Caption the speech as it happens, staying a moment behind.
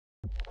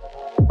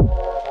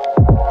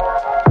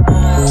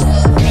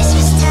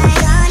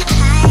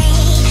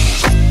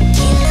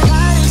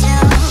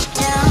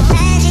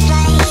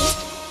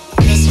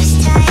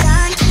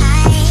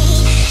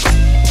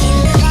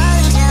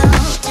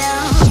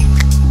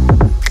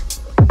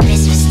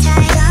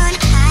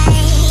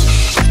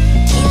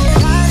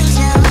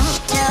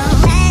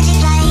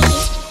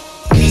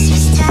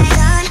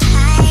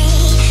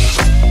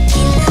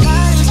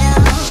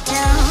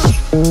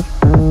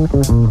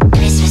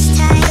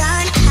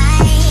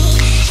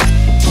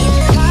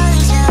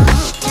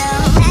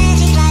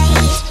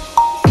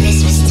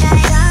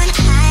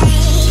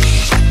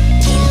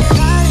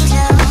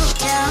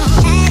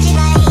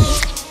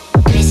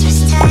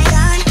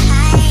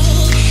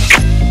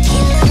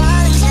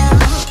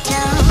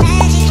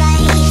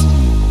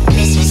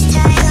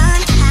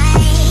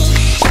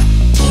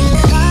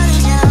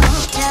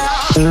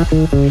Hello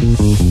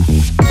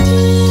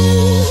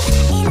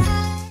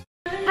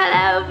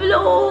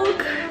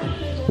vlog.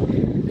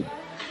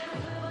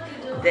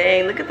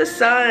 Dang, look at the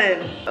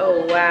sun.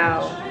 Oh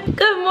wow.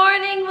 Good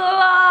morning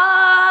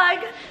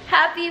vlog.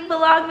 Happy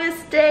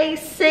Vlogmas day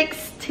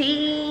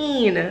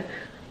 16.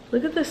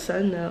 Look at the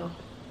sun though.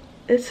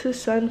 It's the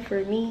sun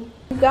for me.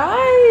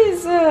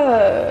 Guys,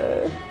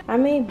 I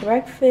made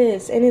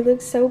breakfast and it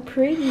looks so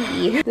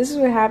pretty. This is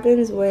what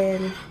happens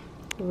when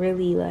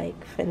really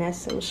like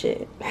finesse some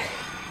shit.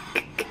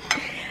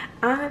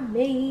 I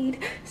made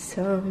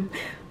some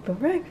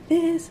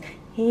breakfast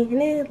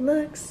and it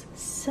looks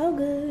so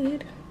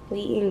good. We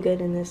eating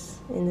good in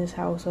this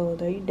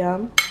household. Are you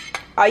dumb?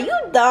 Are you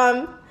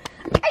dumb?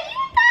 Are you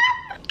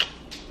dumb?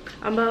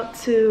 I'm about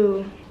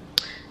to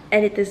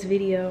edit this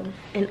video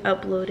and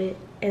upload it,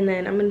 and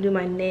then I'm gonna do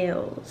my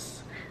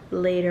nails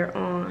later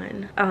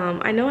on.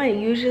 I know I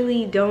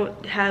usually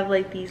don't have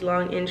like these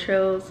long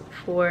intros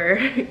for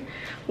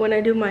when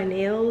I do my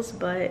nails,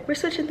 but we're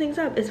switching things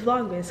up. It's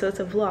Vlogmas, so it's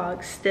a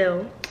vlog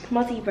still. I'm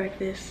about to eat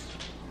breakfast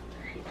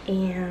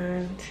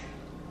and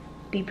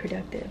be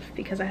productive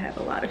because I have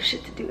a lot of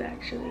shit to do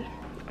actually.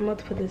 I'm about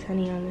to put this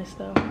honey on this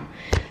though.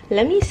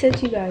 Let me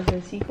set you guys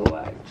up so you can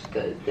watch,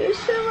 because this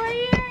shit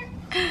right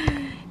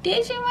here.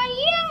 This shit right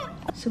here.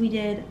 So we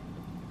did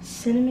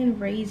cinnamon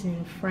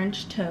raisin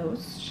French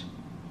toast,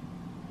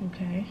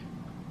 okay,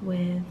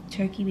 with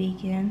turkey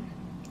bacon,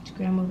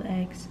 scrambled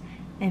eggs,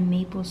 and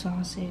maple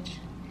sausage,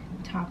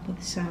 topped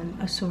with some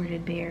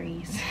assorted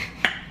berries.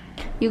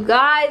 You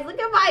guys, look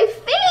at my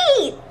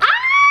feet! Ah!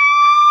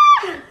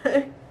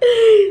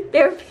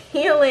 They're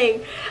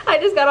peeling. I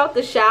just got off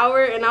the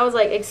shower and I was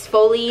like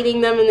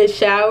exfoliating them in the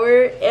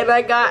shower, and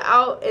I got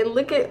out and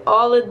look at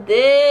all of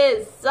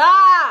this.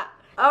 Ah!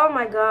 Oh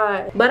my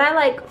god. But I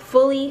like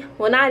fully,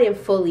 well not even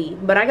fully,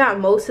 but I got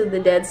most of the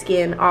dead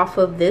skin off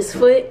of this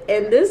foot,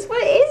 and this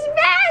foot is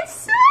mad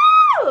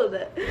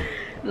smooth.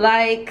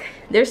 Like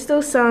there's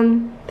still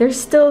some,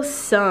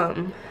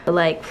 but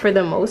like for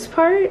the most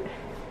part,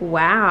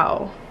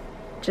 wow.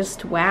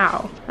 Just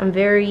wow. I'm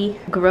very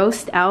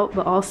grossed out,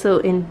 but also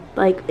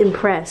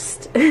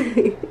impressed.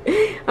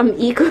 I'm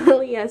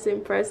equally as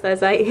impressed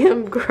as I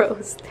am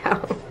grossed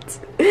out.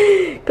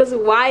 Cause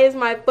why is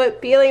my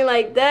foot peeling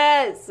like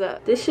this?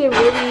 This shit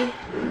really,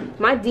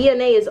 my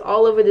DNA is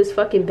all over this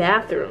fucking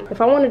bathroom. If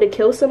I wanted to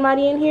kill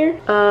somebody in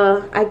here,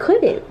 I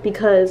couldn't,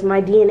 because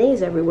my DNA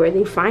is everywhere.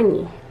 They find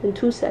me in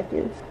 2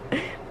 seconds.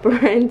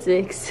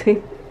 Forensics.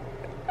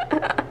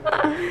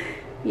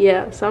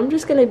 Yeah, so I'm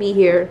just gonna be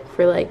here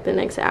for like the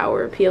next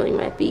hour peeling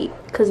my feet,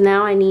 because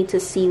now I need to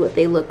see what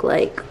they look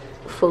like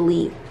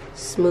fully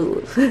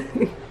smooth.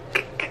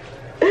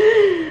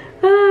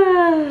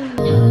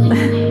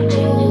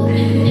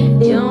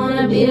 You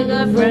wanna be a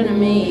good friend of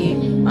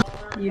me.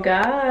 You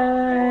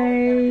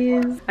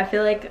guys, I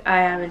feel like I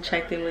haven't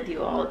checked in with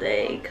you all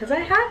day, because I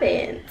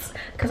haven't,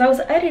 because I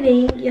was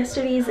editing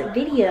yesterday's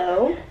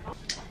video.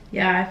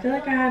 Yeah, I feel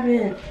like I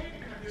haven't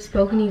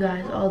spoken to you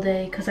guys all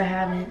day because I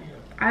haven't.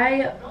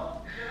 I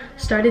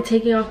started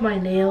taking off my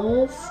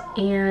nails,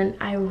 and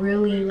I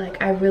really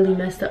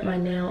messed up my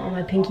nail on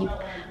my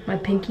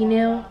pinky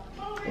nail.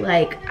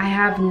 Like I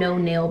have no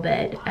nail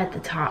bed at the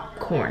top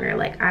corner.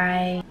 Like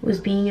I was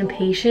being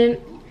impatient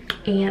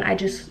and I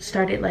just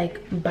started like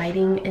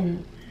biting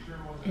and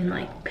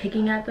like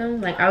picking at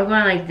them. Like I was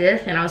going like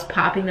this and I was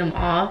popping them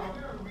off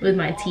with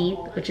my teeth,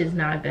 which is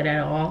not good at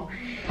all.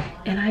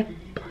 And I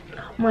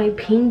my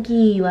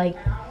pinky, like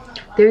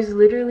there's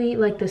literally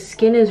like the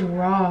skin is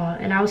raw,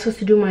 and I was supposed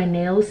to do my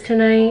nails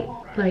tonight.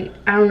 Like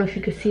I don't know if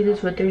you could see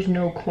this, but there's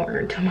no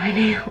corner to my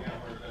nail.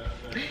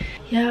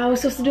 Yeah, I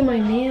was supposed to do my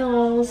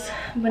nails,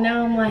 but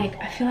now I'm like,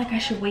 I feel like I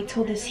should wait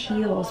till this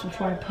heals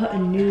before I put a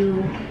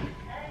new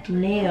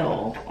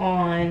nail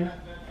on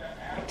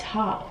the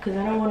top, because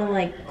I don't want to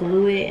like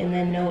glue it and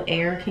then no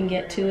air can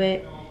get to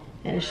it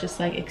and it's just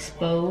like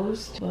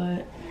exposed.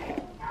 But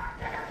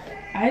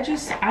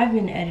I've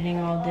been editing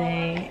all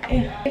day.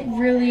 It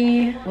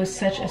really was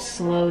such a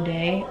slow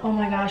day. Oh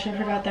my gosh, I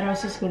forgot that I was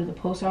supposed to go to the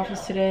post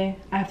office today.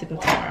 I have to go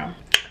tomorrow.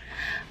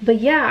 But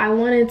yeah, I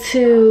wanted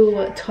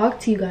to talk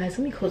to you guys.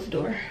 Let me close the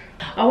door.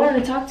 I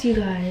wanted to talk to you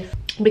guys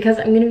because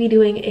I'm gonna be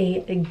doing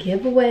a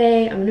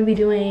giveaway. I'm gonna be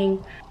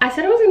doing, I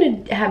said I was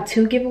gonna have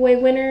 2 giveaway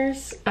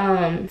winners.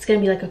 It's gonna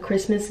be like a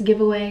Christmas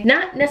giveaway.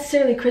 Not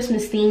necessarily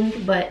Christmas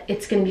themed, but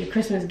it's gonna be a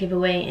Christmas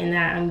giveaway in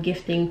that I'm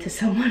gifting to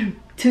someone,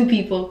 2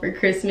 people for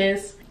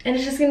Christmas. And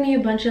it's just gonna be a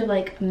bunch of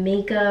like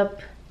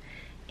makeup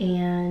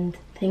and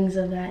things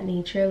of that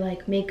nature,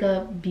 like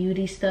makeup,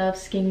 beauty stuff,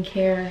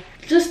 skincare,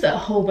 just a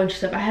whole bunch of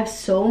stuff. I have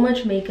so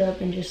much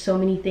makeup and just so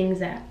many things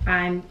that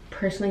I'm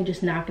personally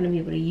just not gonna be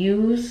able to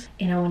use,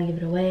 and I want to give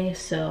it away.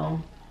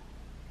 So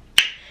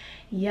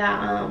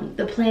yeah,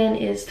 the plan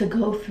is to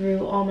go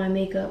through all my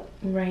makeup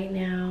right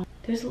now.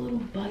 There's a little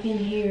bug in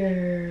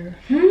here.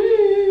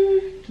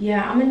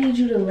 Yeah, I'm gonna need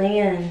you to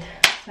land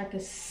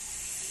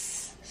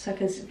so I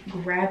can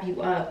grab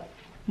you up.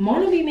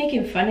 Mona be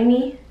making fun of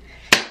me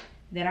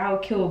that I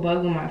would kill a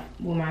bug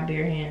with my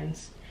bare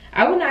hands.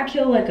 I would not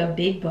kill like a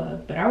big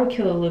bug, but I would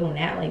kill a little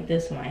gnat like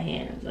this with my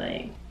hands,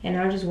 like, and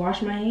I'll just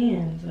wash my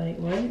hands. Like,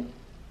 what? You know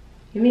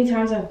how many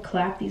times I've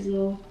clapped these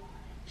little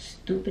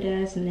stupid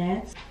ass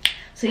gnats?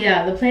 So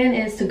yeah, the plan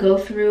is to go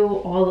through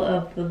all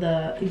of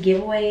the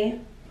giveaway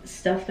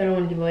stuff that I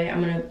want to give away.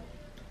 I'm gonna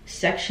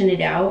section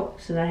it out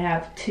so that I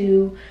have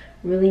 2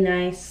 really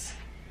nice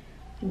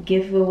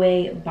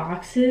giveaway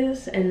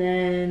boxes, and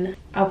then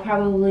I'll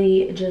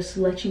probably just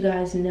let you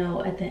guys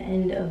know at the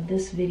end of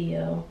this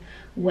video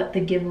what the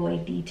giveaway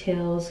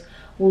details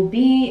will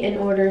be in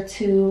order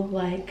to,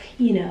 like,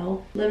 you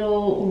know,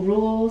 little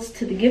rules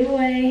to the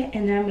giveaway.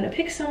 And then I'm gonna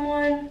pick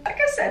someone, like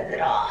I said, it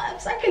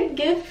off so I can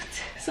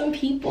gift some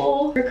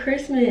people for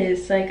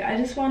Christmas. Like, I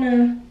just want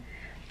to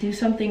do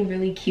something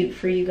really cute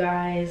for you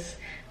guys,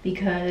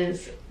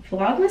 because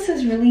Vlogmas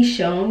has really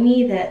shown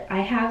me that I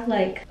have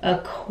like a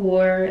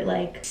core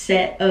like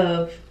set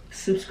of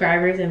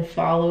subscribers and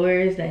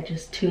followers that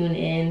just tune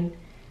in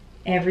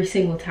every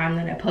single time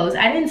that I post.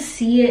 I didn't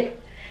see it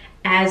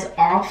as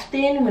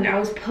often when I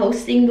was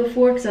posting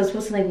before, because I was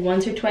posting like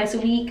once or twice a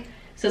week,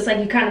 so it's like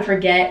you kind of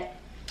forget.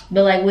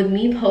 But like with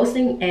me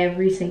posting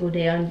every single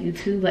day on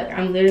YouTube, like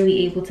I'm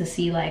literally able to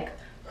see like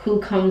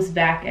who comes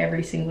back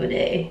every single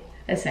day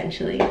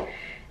essentially,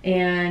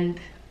 and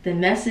the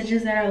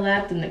messages that are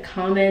left and the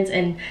comments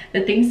and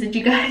the things that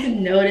you guys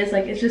notice.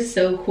 Like, it's just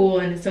so cool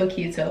and it's so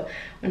cute. So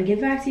I'm gonna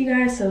get back to you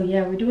guys. So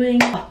yeah, we're doing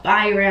a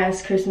fire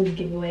ass Christmas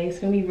giveaway. It's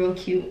gonna be real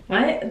cute.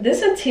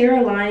 This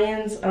Atira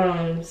Lions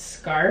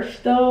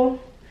scarf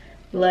though,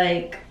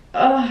 like,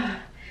 I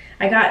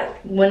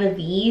got one of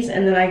these,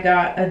 and then I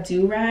got a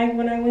do-rag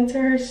when I went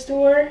to her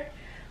store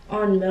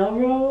on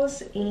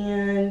Melrose,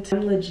 and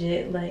I'm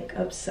legit like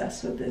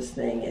obsessed with this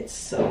thing. It's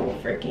so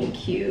freaking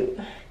cute,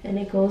 and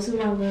it goes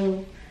with my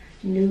little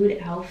nude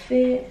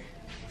outfit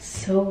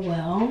so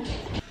well.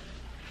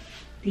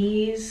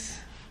 These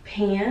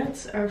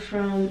pants are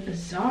from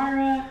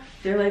Zara.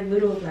 They're like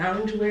little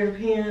loungewear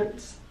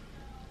pants.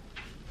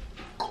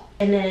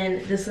 And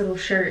then this little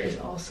shirt is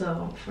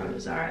also from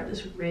Zara,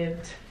 this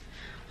ribbed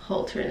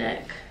halter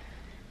neck.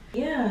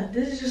 Yeah,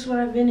 this is just what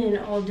I've been in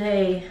all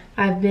day.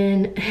 I've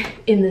been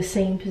in the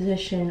same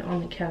position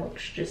on the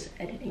couch, just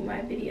editing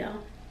my video.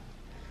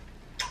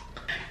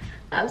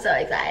 I'm so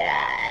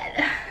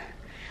excited.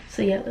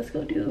 So yeah, let's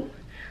go do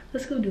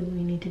what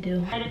we need to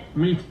do.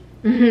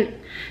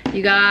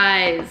 You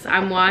guys,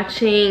 I'm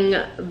watching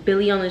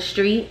Billy on the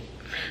Street.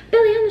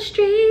 Billy on the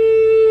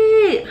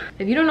Street.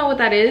 If you don't know what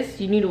that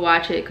is, you need to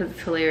watch it because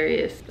it's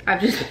hilarious.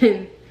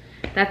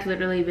 That's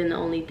literally been the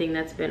only thing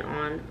that's been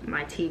on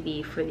my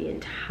TV for the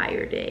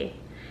entire day.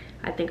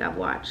 I think I've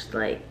watched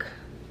like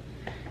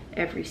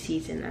every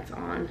season that's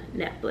on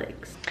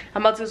Netflix.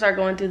 I'm about to start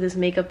going through this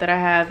makeup that I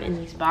have in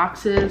these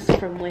boxes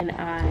from when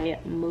I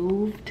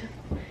moved.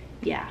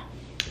 Yeah.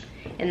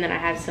 And then I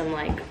have some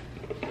like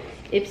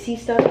Ipsy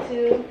stuff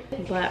too.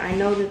 But I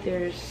know that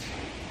there's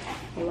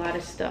a lot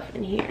of stuff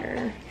in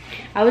here.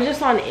 I was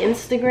just on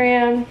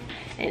Instagram,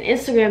 and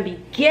Instagram be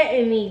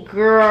getting me,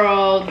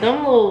 girl. Them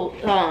little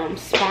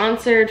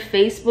sponsored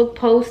Facebook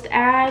post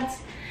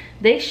ads,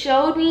 they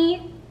showed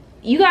me.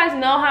 You guys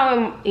know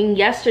how in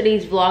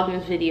yesterday's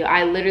Vlogmas video,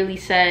 I literally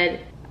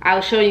said, I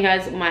was showing you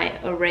guys my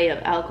array of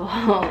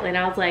alcohol, and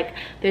I was like,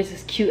 there's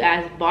this cute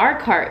ass bar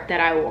cart that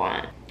I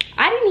want.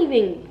 I didn't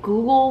even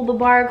Google the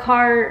bar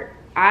cart.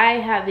 I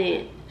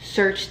haven't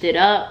searched it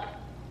up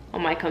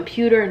on my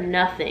computer,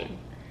 nothing.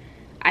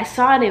 I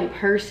saw it in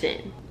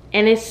person.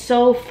 And it's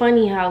so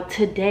funny how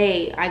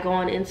today I go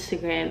on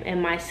Instagram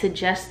and my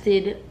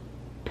suggested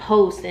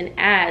posts and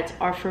ads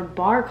are for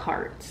bar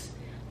carts.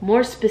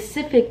 More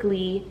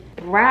specifically,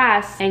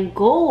 brass and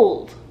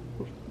gold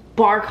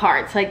bar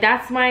carts. Like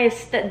that's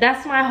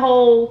my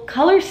whole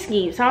color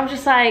scheme. So I'm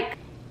just like,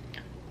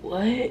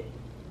 what?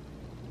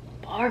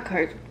 Bar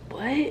carts,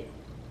 what?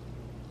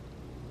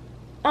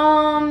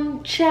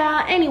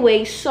 Child.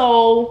 Anyway,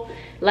 so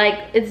like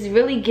it's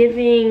really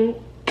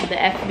giving the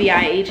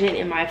FBI agent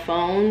in my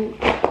phone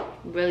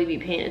really be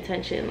paying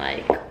attention.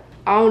 Like,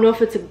 I don't know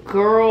if it's a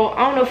girl,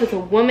 I don't know if it's a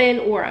woman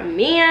or a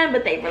man,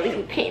 but they really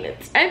be paying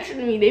attention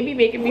to me. They be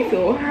making me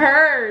feel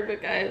heard,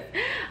 because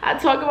I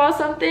talk about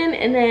something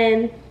and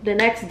then the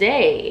next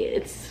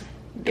day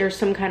there's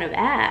some kind of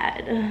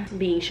ad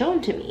being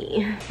shown to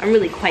me. I'm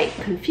really quite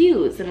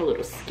confused and a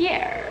little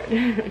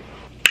scared.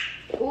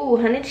 Ooh,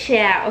 honey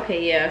child.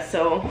 Okay, yeah,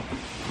 so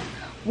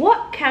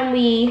what can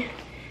we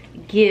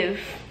give?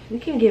 We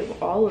can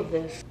give all of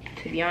this,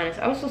 to be honest.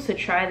 I was supposed to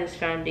try this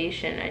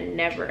foundation. I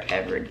never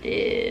ever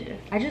did.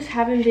 I just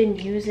haven't been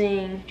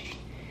using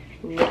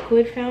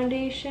liquid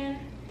foundation.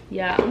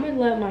 Yeah, I'm gonna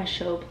let my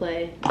show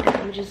play. I'm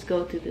gonna just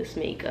go through this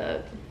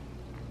makeup.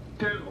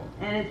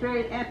 And it's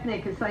very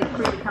ethnic. It's like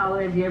Frida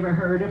Kahlo. Have you ever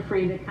heard of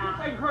Frida Kahlo?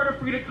 I've heard of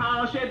Frida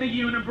Kahlo. She had the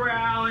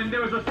unibrow, and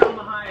there was a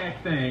Selma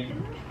Hayek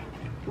thing.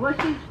 Well,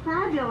 she's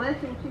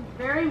fabulous, and she's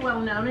very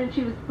well known, and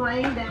she was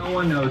playing that. No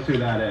one knows who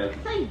that is.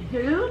 They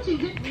do. She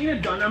did.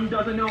 Lena Dunham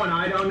doesn't know, and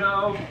I don't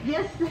know.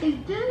 Yes, they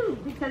do,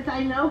 because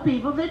I know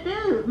people that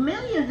do.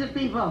 Millions of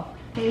people.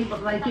 People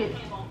like you.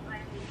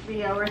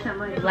 HBO or something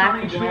like that.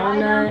 Black I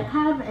walnut. don't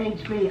have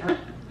HBO.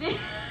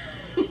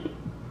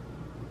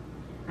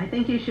 I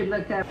think you should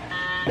look up.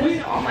 This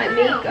is all my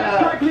makeup.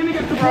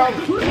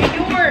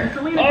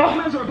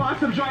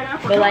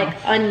 But like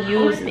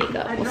unused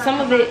makeup. Well, some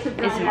of it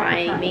is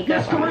my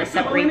makeup. I'm gonna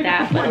separate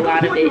that, but a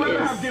lot of it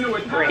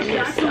is brand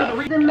new stuff.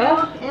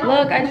 Oh,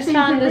 look, I just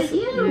found this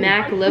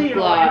MAC lip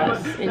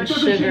gloss in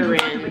Sugar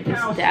Rin.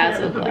 This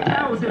Dazzle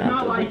Glass.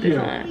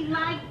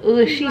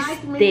 Ooh, she's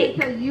thick.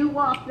 You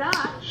walked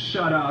up.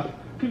 Shut up.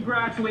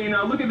 Congrats,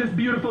 Lena. Look at this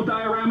beautiful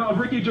diorama of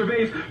Ricky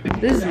Gervais.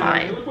 This is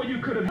mine. Look what you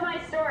could have.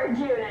 My storage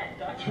unit.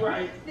 That's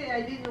right. See,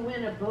 I didn't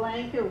win a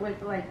blanket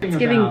with like. It's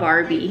giving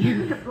Barbie.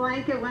 The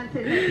blanket went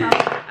to the top.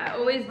 I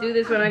always do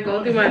this when I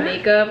go through my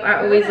makeup.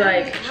 I always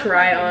like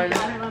try on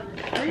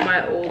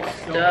my old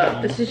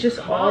stuff. This is just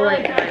all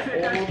like my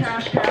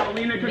old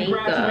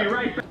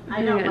makeup.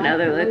 I got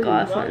another lip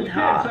gloss on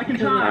top.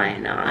 Why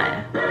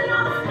not?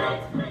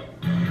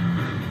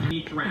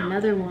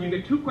 Another one. You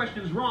get 2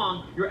 questions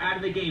wrong, you're out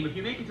of the game. If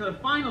you make it to the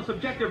final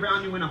subjective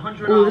round, you win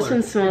 $100. Ooh, this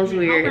one smells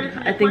weird.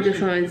 I think this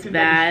one is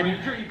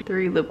bad.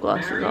 3 lip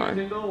glosses on.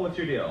 Single? What's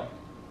your deal?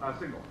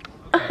 Single.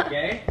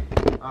 Okay.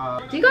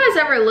 Do you guys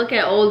ever look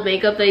at old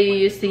makeup that you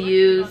used to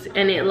use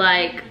and it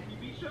like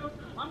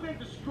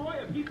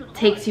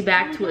takes you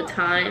back to a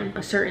time,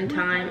 a certain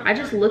time? I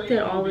just looked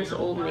at all this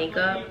old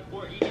makeup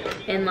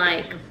and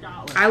like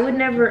I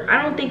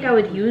don't think I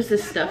would use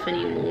this stuff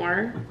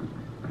anymore.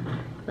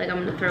 Like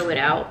I'm gonna throw it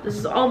out. This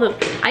is all the,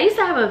 I used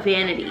to have a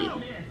vanity,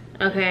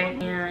 okay?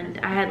 And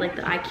I had like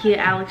the IKEA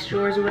Alex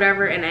drawers or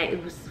whatever, and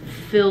it was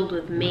filled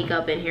with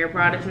makeup and hair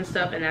products and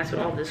stuff, and that's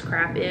what all this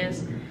crap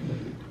is.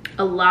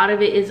 A lot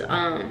of it is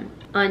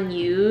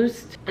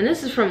unused, and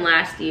this is from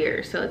last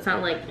year, so it's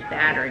not like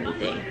bad or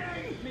anything.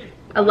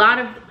 A lot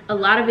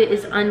of it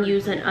is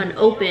unused and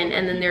unopened,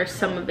 and then there's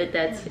some of it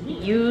that's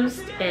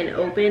used and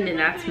opened, and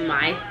that's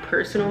my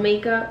personal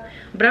makeup.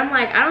 But I'm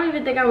like, I don't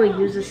even think I would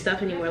use this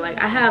stuff anymore. Like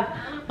I have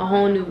a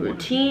whole new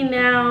routine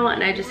now,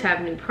 and I just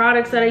have new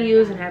products that I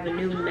use and have a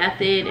new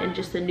method and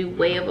just a new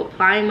way of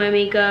applying my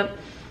makeup.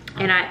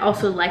 And I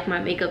also like my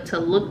makeup to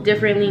look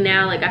differently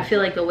now. Like I feel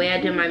like the way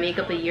I did my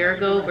makeup a year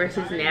ago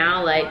versus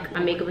now, like my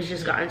makeup has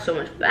just gotten so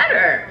much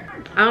better.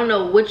 I don't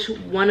know which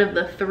one of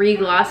the 3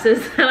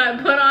 glosses that I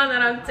put on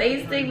that I'm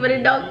tasting, but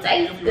it don't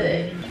taste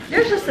good.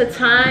 There's just a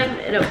time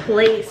and a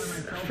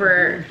place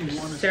for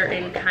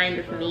certain kind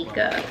of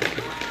makeup.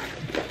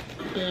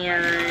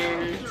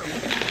 And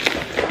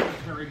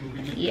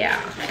yeah.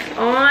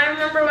 Oh, I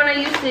remember when I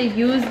used to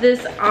use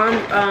this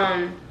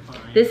on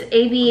this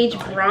ABH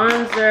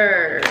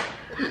bronzer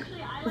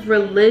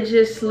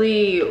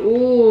religiously.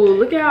 Ooh,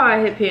 look at how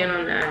I hit pan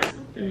on that.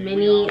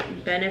 Mini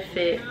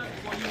Benefit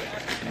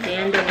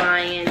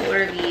Dandelion. What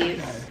are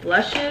these?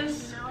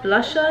 Blushes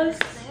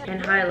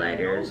and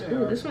highlighters.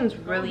 Ooh, this one's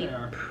really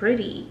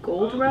pretty.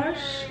 Gold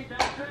Rush.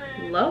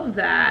 Love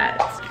that.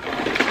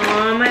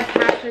 Oh, my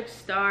Patrick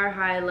Star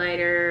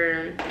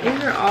highlighter.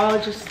 These are all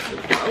just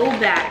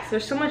throwbacks.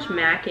 There's so much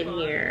MAC in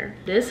here.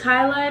 This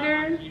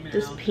highlighter,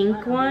 this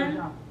pink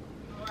one.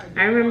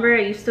 I remember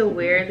I used to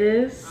wear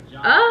this.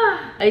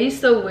 I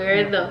used to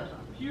wear the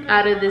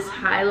out of this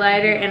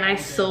highlighter, and I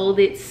sold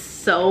it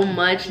so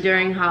much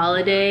during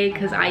holiday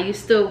because I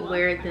used to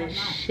wear the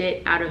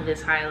shit out of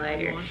this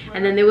highlighter.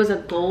 And then there was a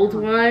gold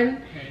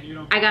one.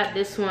 I got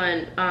this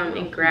one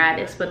in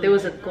gratis, but there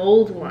was a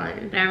gold one.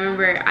 And I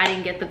remember I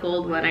didn't get the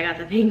gold one, I got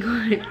the pink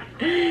one.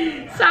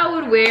 So I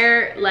would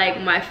wear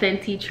like my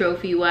Fenty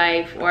Trophy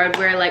Wife, or I'd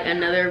wear like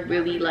another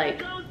really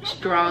like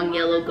strong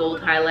yellow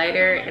gold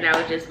highlighter, and I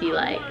would just be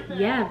like,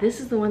 yeah, this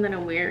is the one that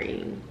I'm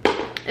wearing.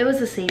 It was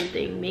the same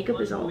thing. Makeup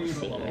is all the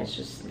same, it's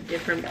just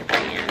different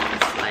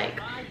brands. Like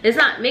it's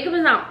not, makeup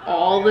is not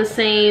all the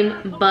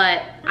same,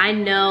 but I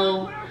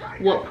know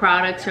what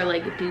products are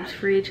like dupes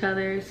for each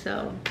other,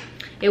 so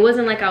it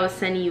wasn't like I was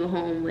sending you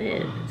home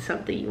with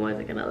something you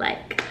wasn't gonna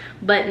like.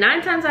 But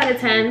 9 times out of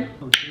 10,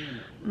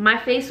 my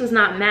face was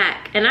not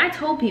MAC. And I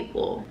told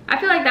people, I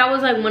feel like that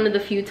was like one of the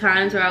few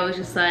times where I was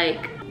just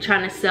like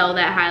trying to sell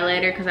that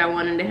highlighter because I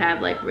wanted to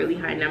have like really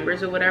high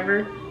numbers or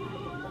whatever.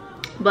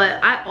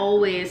 But I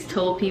always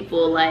told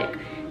people, like,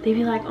 they'd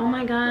be like, oh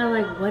my god,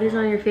 like what is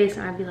on your face?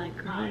 And I'd be like,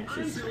 girl,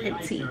 this is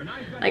Fenty.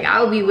 Like I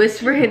would be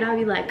whispering and I'd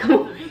be like, come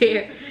over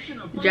here.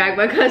 Drag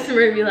my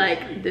customer and be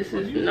like, this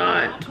is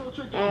not,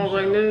 I was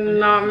like, this is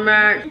not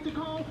MAC.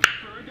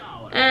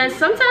 And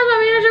sometimes my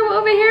manager would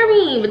overhear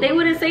me, but they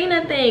wouldn't say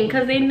nothing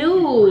because they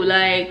knew,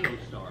 like,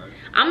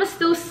 I'ma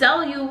still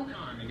sell you.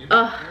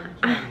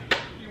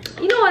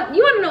 You know what,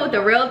 you want to know what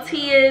the real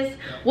tea is?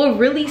 What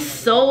really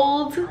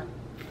sold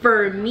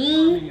for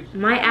me?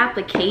 My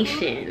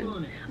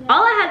application.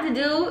 All I had to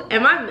do,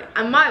 and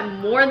my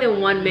more than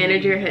one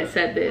manager had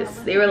said this.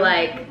 They were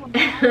like,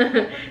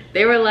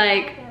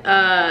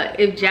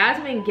 if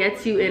Jasmine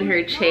gets you in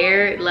her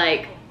chair,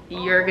 like,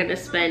 you're gonna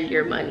spend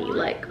your money,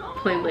 like,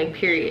 point blank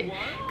period.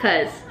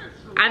 Cause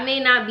I may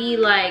not be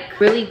like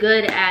really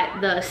good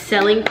at the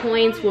selling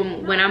points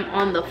when I'm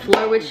on the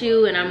floor with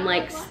you and I'm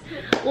like,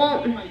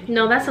 well,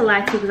 no, that's a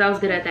lie too, because I was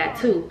good at that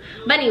too.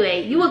 But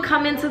anyway, you would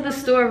come into the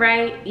store,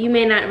 right? You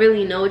may not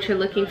really know what you're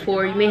looking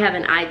for. You may have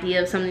an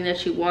idea of something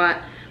that you want,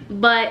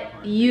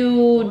 but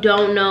you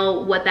don't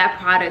know what that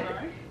product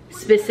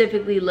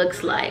specifically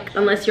looks like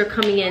unless you're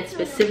coming in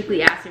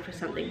specifically asking for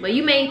something. But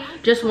you may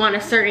just want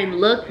a certain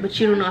look, but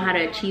you don't know how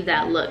to achieve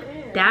that look.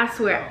 That's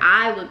where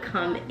I would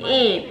come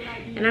in,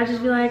 and I'd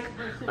just be like,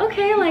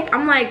 okay, like,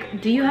 I'm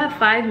like, do you have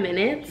 5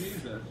 minutes?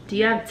 Do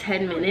you have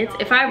 10 minutes?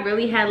 If I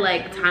really had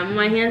like time on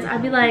my hands,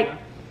 I'd be like,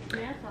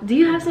 do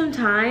you have some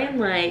time?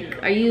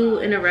 Like, are you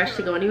in a rush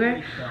to go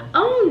anywhere?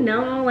 Oh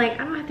no, like,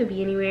 I don't have to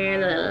be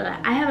anywhere.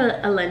 I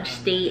have a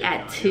lunch date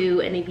at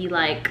 2, and it'd be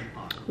like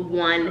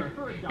 1,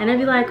 and I'd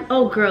be like,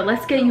 oh girl,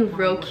 let's get you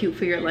real cute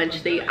for your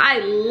lunch date. I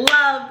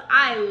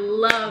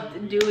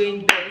loved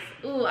doing this.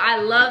 Ooh, I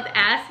loved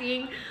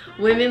asking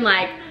women,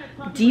 like,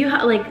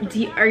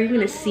 are you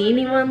gonna see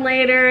anyone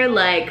later?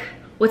 Like,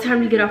 what time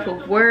do you get off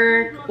of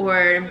work?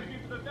 Or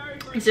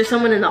is there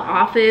someone in the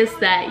office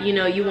that, you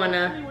know, you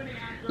wanna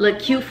look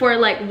cute for?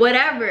 Like,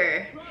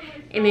 whatever.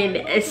 And then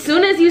as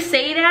soon as you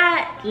say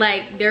that,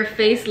 like, their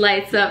face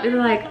lights up and they're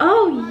like,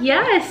 oh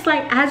yes,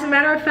 like, as a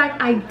matter of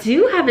fact, I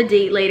do have a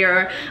date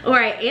later, or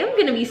I am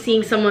gonna be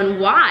seeing someone.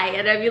 Why?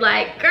 And I'd be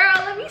like, girl,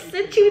 let me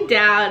sit you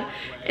down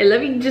and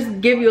let me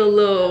just give you a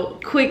little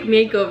quick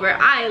makeover.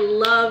 I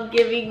love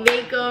giving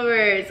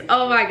makeovers.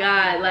 Oh my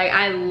god, like,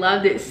 I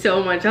loved it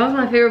so much. That was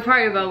my favorite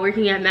part about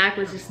working at MAC,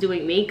 was just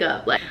doing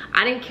makeup. Like,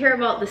 I didn't care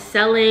about the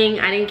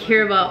selling, I didn't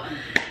care about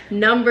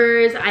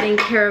numbers, I didn't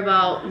care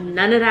about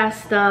none of that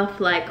stuff.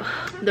 Like,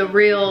 the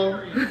real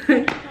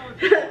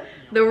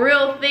the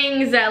real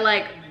things that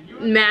like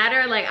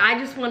matter. Like, I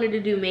just wanted to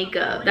do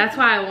makeup. That's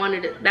why I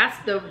wanted to, that's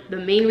the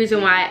main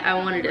reason why I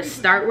wanted to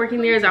start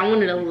working there, is I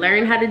wanted to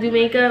learn how to do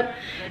makeup.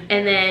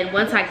 And then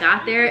once I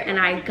got there and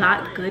I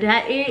got good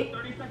at it,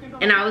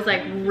 and I was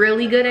like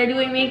really good at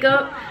doing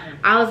makeup,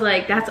 I was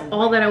like, that's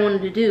all that I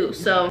wanted to do.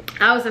 So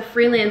I was a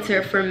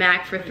freelancer for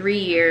MAC for 3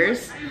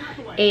 years,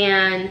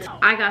 and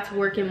I got to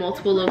work in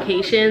multiple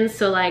locations.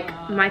 So like,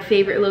 my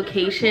favorite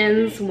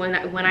locations, when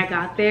I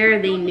got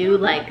there, they knew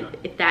like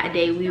if that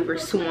day we were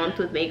swamped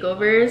with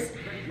makeovers,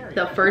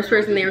 the first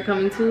person they were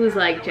coming to was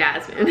like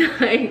Jasmine.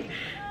 Like,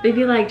 they'd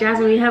be like,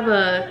 Jasmine, we have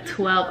a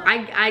 12.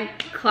 I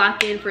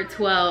clock in for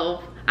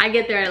 12. I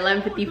get there at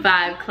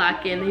 11:55,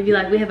 clock in. They'd be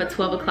like, we have a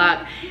 12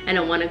 o'clock and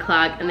a 1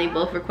 o'clock, and they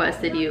both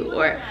requested you.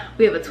 Or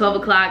we have a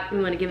 12 o'clock,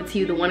 we want to give it to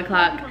you. The 1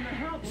 o'clock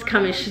is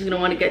coming, she's gonna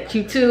want to get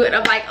you too. And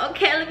I'm like,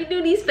 okay, let me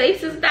do these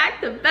faces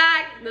back to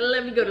back. Then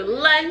let me go to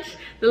lunch.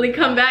 Then we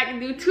come back and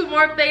do 2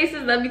 more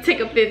faces. Let me take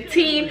a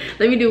 15.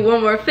 Let me do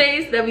 1 more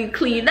face. Then we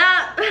clean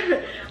up.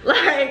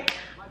 Like,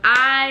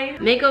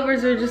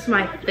 makeovers are just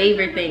my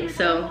favorite thing.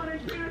 So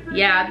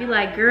yeah, I'd be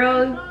like,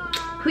 girl,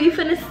 who you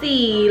finna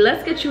see?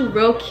 Let's get you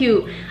real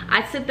cute.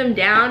 I sit them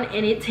down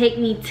and it take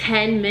me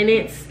 10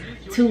 minutes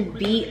to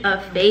beat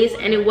a face.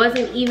 And it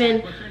wasn't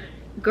even,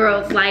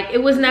 girls, like,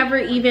 it was never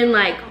even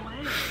like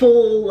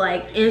full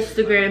like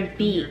Instagram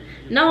beat.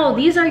 No,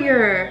 these are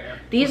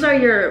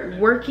your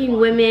working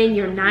women,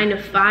 your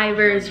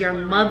 9-to-5ers, your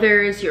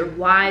mothers, your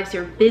wives,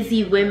 your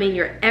busy women,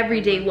 your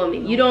everyday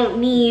woman. You don't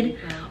need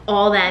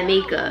all that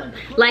makeup.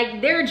 Like,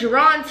 they're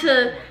drawn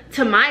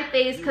to my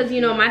face because,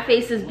 you know, my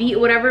face is beat or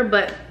whatever,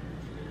 but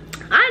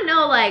I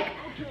know, like,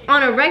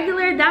 on a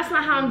regular, that's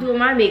not how I'm doing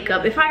my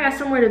makeup. If I got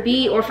somewhere to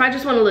be, or if I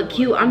just want to look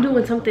cute, I'm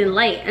doing something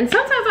light. And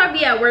sometimes I'd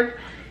be at work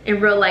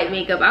in real light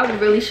makeup. I would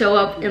really show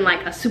up in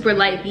like a super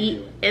light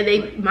beat,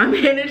 and my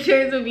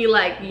managers would be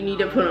like, you need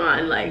to put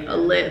on like a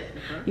lip,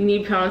 you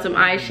need to put on some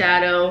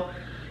eyeshadow,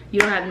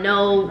 you don't have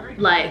no,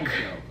 like,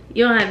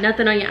 you don't have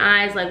nothing on your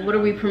eyes, like, what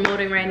are we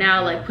promoting right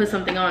now, like, put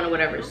something on or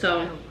whatever.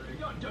 So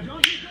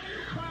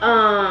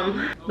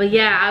but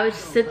yeah, I would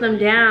sit them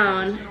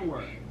down,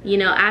 you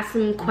know, ask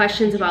them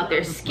questions about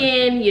their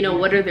skin. You know,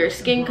 what are their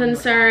skin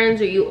concerns?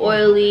 Are you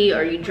oily?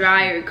 Are you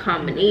dry? Or a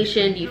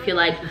combination? Do you feel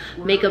like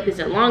makeup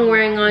isn't long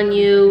wearing on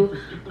you?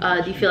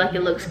 Do you feel like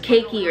it looks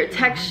cakey or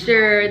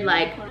textured?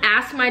 Like,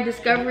 ask my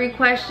discovery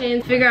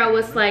questions, figure out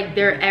what's like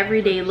their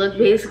everyday look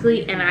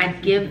basically, and I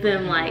give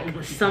them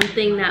like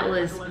something that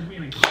was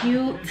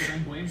cute,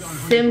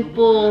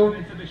 simple,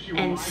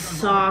 and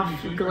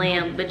soft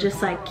glam, but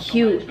just like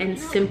cute and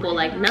simple,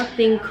 like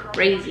nothing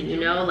crazy, you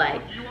know.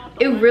 Like,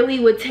 it really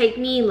would take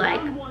me,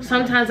 like,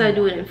 sometimes I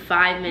do it in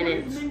 5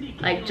 minutes.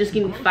 Like, just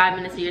give me 5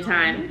 minutes of your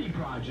time.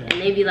 And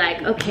they'd be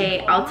like,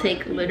 okay, I'll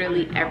take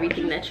literally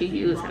everything that you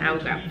use. And I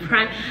would grab a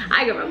primer,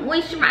 I grab a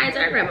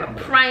moisturizer, I grab a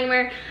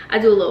primer, I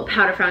do a little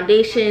powder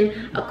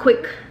foundation, a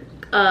quick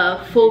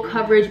full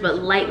coverage but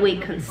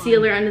lightweight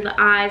concealer under the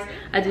eyes,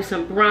 I do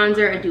some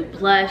bronzer, I do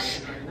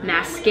blush,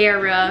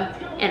 mascara,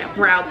 and a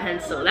brow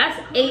pencil. That's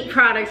 8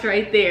 products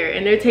right there,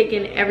 and they're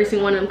taking every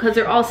single one of them because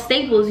they're all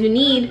staples. You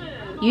need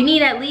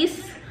at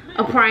least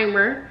a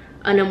primer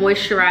and a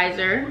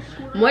moisturizer.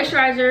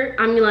 Moisturizer,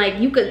 I mean, like,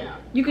 you could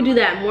You could do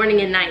that morning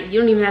and night. You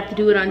don't even have to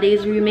do it on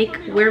days where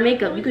you wear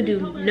makeup. You could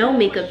do no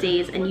makeup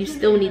days and you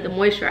still need the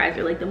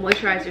moisturizer. Like, the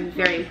moisturizer is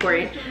very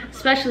important,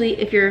 especially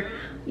if you're,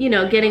 you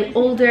know, getting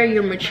older,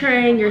 you're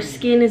maturing, your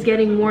skin is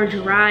getting more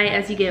dry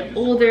as you get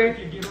older.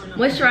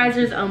 Moisturizer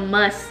is a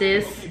must,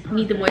 sis. You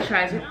need the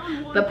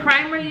moisturizer. But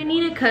primer, you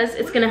need it because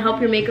it's gonna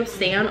help your makeup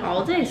stay on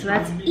all day, so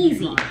that's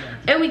easy.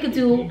 And we could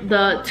do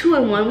the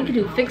 2-in-1. We could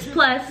do Fix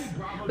Plus,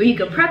 where you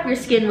can prep your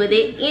skin with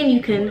it and you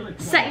can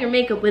set your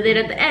makeup with it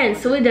at the end.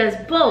 So it does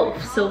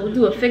both. So we'll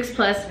do a Fix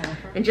Plus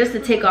and just to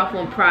take off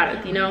one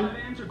product, you know.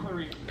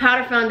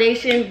 Powder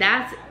foundation,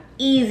 that's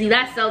easy.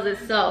 That sells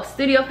itself.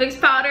 Studio Fix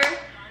powder,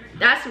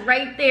 that's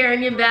right there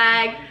in your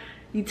bag.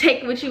 You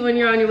take it with you when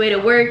you're on your way to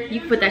work.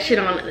 You can put that shit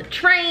on the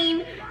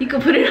train. You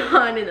can put it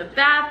on in the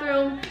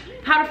bathroom.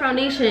 Powder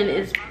foundation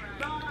is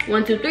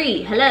 1, 2,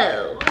 3.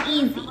 Hello.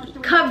 Easy.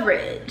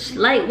 Coverage.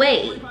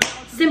 Lightweight.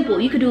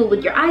 Simple. You could do it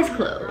with your eyes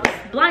closed.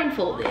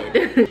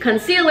 Blindfolded.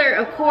 Concealer,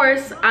 of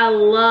course. I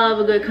love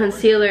a good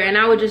concealer. And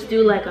I would just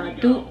do like a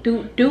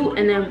do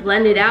and then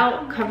blend it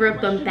out. Cover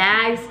up them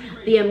bags.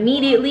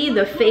 Immediately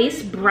the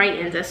face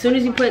brightens. As soon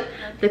as you put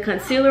the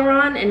concealer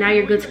on, and now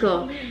you're good to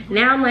go.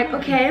 Now I'm like,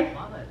 okay.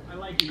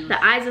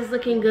 The eyes is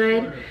looking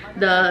good,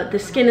 the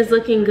skin is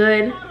looking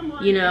good,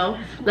 you know.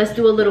 Let's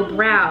do a little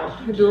brow.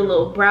 Do a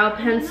little brow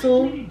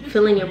pencil,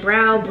 fill in your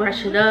brow,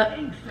 brush it up,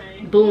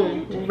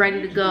 boom, we're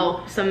ready to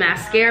go. Some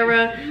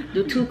mascara,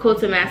 do 2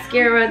 coats of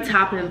mascara,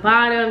 top and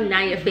bottom.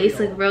 Now your face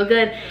looks real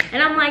good.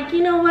 And I'm like,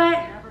 you know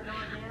what?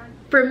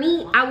 For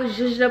me, I was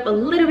zhuzhed up a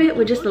little bit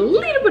with just a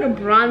little bit of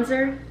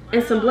bronzer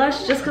and some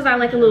blush, just because I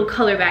like a little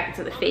color back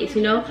into the face,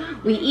 you know.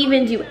 We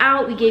evened you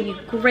out, we gave you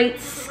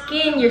great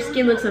skin, your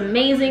skin looks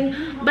amazing,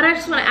 but I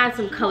just want to add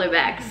some color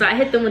back. So I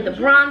hit them with the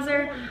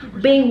bronzer,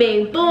 bang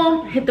bang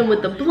boom, hit them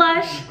with the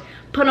blush,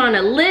 put on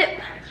a lip,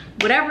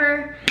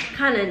 whatever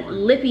kind of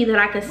lippy that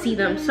I could see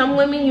them. Some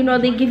women, you know,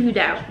 they give you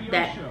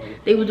that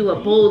they would do a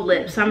bold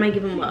lip, so I might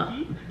give them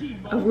a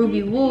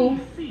Ruby Woo.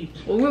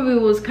 Well, Ruby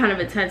Woo is kind of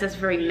intense, that's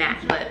very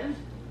matte, but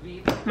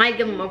might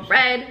give them a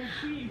red.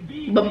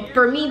 But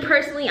for me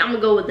personally, I'm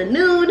gonna go with the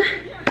nude.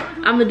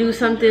 I'm gonna do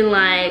something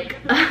like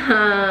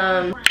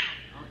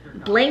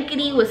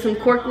blankety with some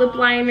cork lip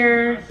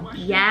liner,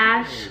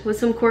 yash with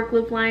some cork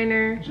lip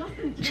liner,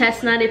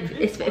 chestnut if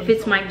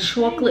it's my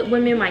chocolate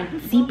women, my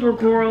deeper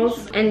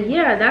girls. And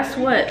yeah, that's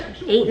what,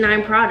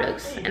 8-9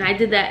 products, and I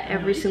did that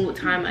every single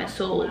time I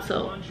sold,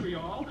 so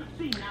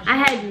I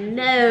had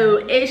no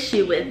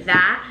issue with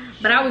that.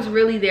 But I was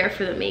really there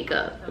for the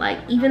makeup. Like,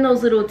 even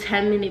those little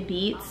 10-minute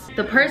beats,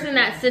 the person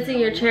that sits in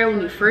your chair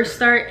when you first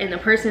start and the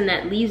person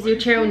that leaves your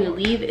chair when you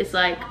leave, it's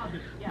like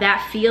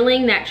that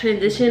feeling, that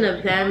transition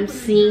of them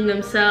seeing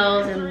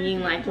themselves and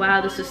being like,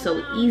 wow, this is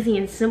so easy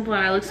and simple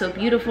and I look so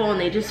beautiful,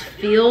 and they just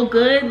feel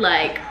good.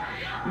 Like,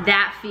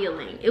 that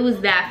feeling, it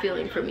was that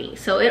feeling for me.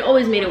 So it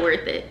always made it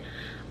worth it.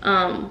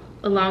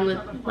 Along with,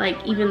 like,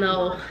 even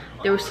though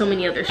there were so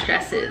many other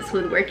stresses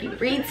with working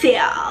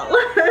retail.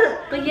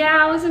 But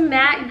yeah, I was a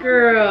matte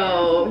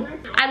girl.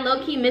 I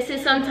low-key miss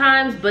it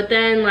sometimes, but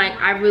then, like,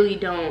 I really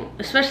don't.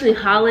 Especially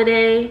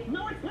holidays.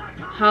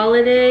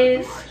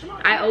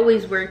 I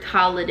always worked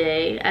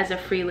holiday as a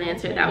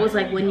freelancer. That was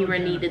like when you were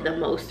needed the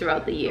most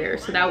throughout the year.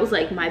 So that was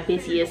like my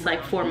busiest,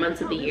 like, 4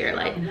 months of the year.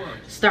 Like,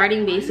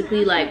 starting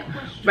basically like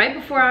right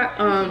before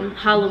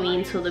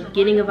Halloween till the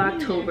beginning of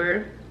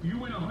October,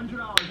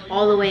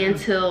 all the way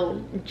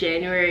until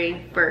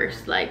January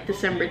 1st, like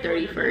December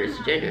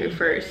 31st, January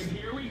 1st.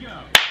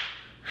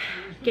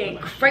 Getting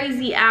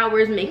crazy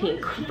hours, making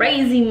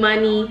crazy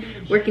money,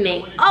 working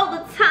late all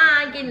the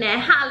time, getting that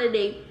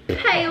holiday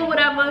pay or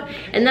whatever.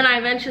 And then I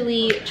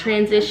eventually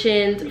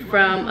transitioned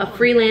from a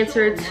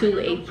freelancer to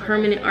a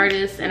permanent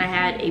artist, and I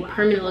had a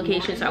permanent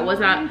location, so I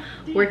was not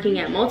working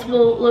at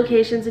multiple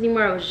locations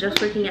anymore. I was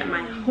just working at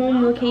my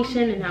home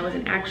location, and I was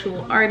an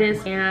actual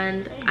artist,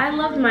 and I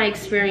loved my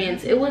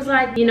experience. It was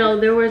like, you know,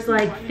 there was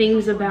like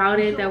things about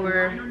it that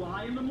were,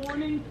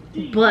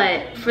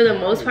 but for the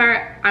most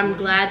part, I'm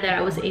glad that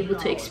I was able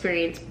to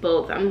experience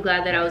both. I'm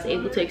glad that I was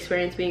able to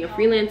experience being a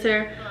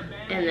freelancer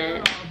and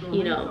then,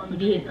 you know,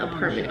 being a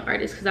permanent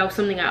artist, because that was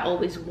something I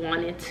always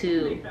wanted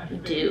to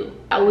do.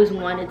 I always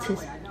wanted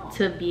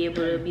to be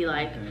able to be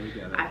like,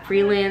 I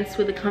freelanced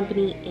with a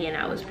company and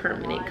I was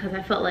permanent, because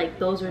I felt like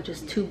those were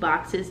just 2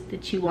 boxes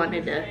that you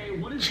wanted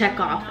to check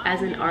off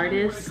as an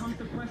artist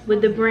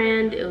with the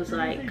brand. It was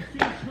like,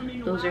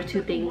 those are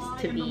 2 things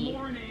to be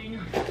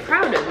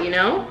proud of, you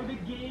know?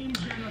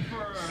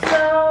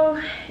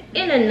 So,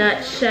 in a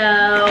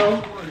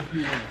nutshell,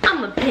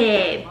 I'm a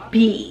bad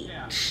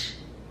bitch,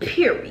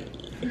 period.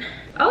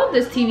 I hope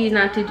this TV is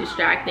not too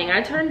distracting.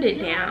 I turned it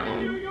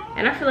down,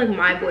 and I feel like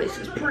my voice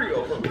is pretty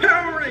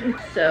overpowering.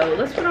 So,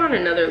 let's put on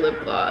another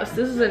lip gloss.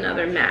 This is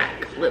another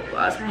MAC lip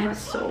gloss. I have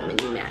so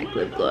many MAC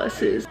lip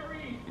glosses.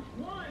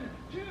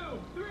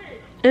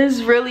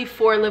 It's really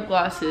 4 lip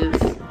glosses.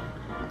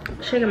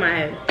 Shaking my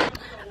head.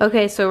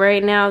 Okay, so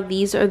right now,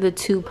 these are the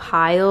 2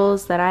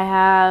 piles that I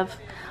have.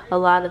 A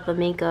lot of the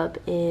makeup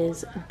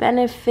is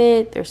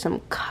Benefit. There's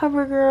some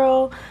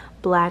CoverGirl,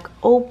 black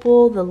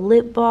opal, the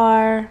lip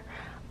bar.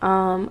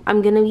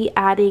 I'm gonna be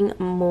adding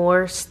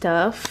more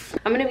stuff.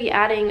 I'm gonna be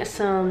adding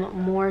some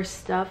more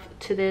stuff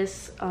to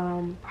this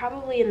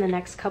probably in the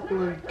next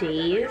couple of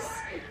days.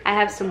 I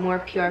have some more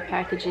PR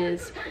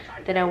packages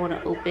that I want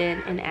to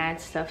open and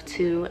add stuff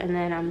to, and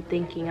then I'm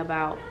thinking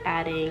about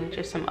adding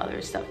just some other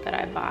stuff that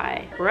I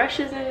buy.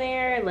 Brushes in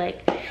there,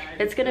 like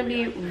it's gonna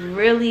be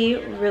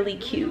really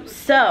cute.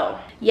 So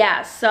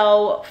yeah,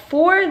 so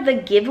for the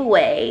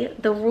giveaway,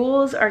 the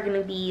rules are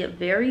gonna be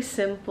very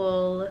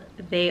simple.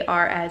 They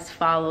are as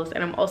follows,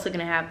 and I'm also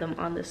gonna have them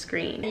on the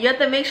screen. You have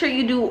to make sure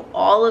you do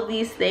all of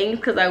these things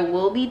because I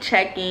will be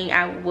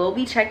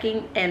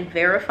checking and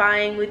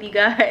verifying with you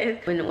guys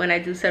when I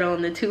do settle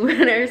on the 2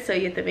 winners. So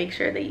you have to make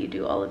sure that you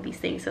do all of these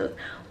things. So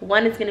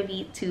one is going to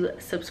be to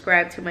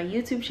subscribe to my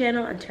YouTube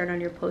channel and turn on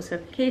your post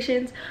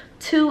notifications.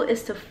 2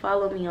 is to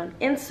follow me on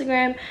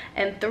Instagram,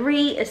 and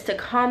 3 is to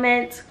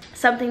comment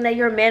something that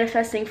you're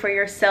manifesting for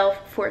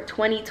yourself for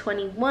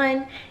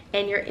 2021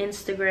 and your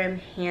Instagram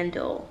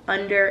handle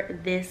under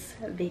this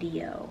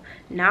video.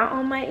 Not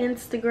on my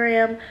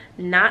Instagram,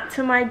 not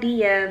to my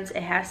DMs.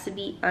 It has to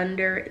be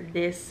under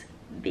this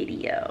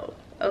video.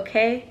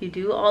 Okay, you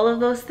do all of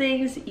those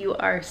things, you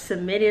are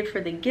submitted for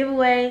the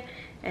giveaway,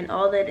 and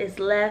all that is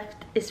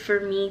left is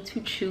for me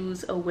to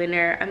choose a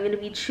winner. I'm gonna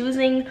be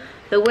choosing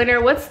the winner.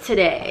 What's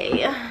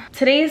today?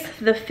 Today's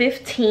the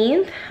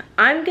 15th.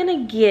 I'm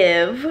gonna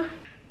give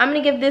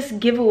this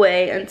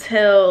giveaway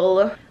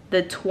until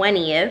the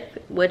 20th,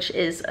 which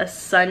is a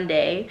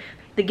Sunday.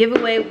 The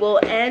giveaway will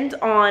end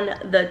on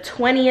the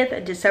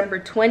 20th,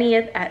 December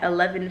 20th at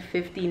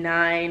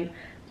 11:59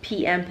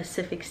 p.m.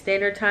 Pacific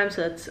Standard Time.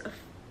 So that's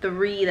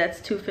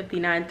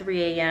 2:59,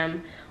 3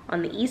 a.m.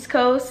 on the East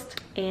Coast,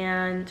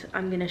 and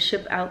I'm gonna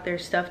ship out their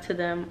stuff to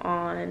them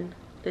on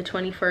the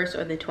 21st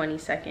or the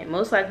 22nd,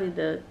 most likely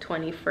the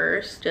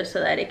 21st, just so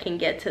that it can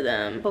get to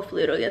them.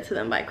 Hopefully it'll get to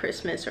them by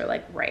Christmas or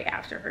like right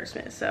after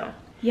Christmas. So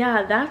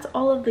yeah, that's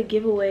all of the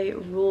giveaway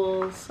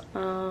rules.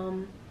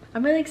 I'm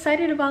really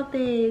excited about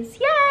this.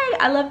 Yay!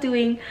 I love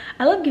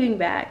giving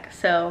back,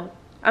 so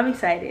I'm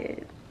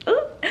excited.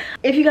 Ooh.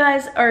 If you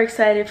guys are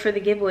excited for the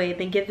giveaway,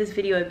 then give this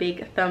video a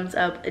big thumbs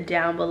up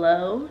down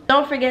below.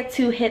 Don't forget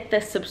to hit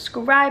the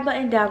subscribe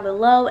button down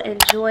below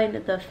and join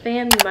the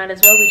fam. You might as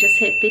well. We just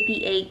hit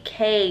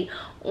 58K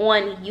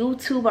on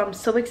YouTube. I'm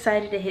so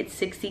excited to hit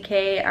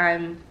 60K.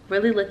 I'm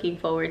really looking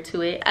forward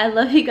to it. I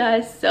love you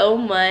guys so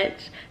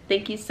much.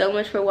 Thank you so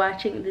much for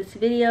watching this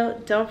video.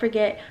 Don't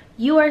forget,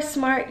 you are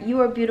smart, you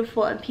are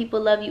beautiful, and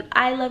people love you.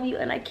 I love you,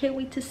 and I can't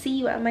wait to see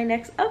you at my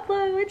next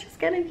upload, which is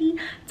gonna be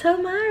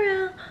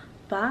tomorrow.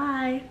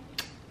 Bye.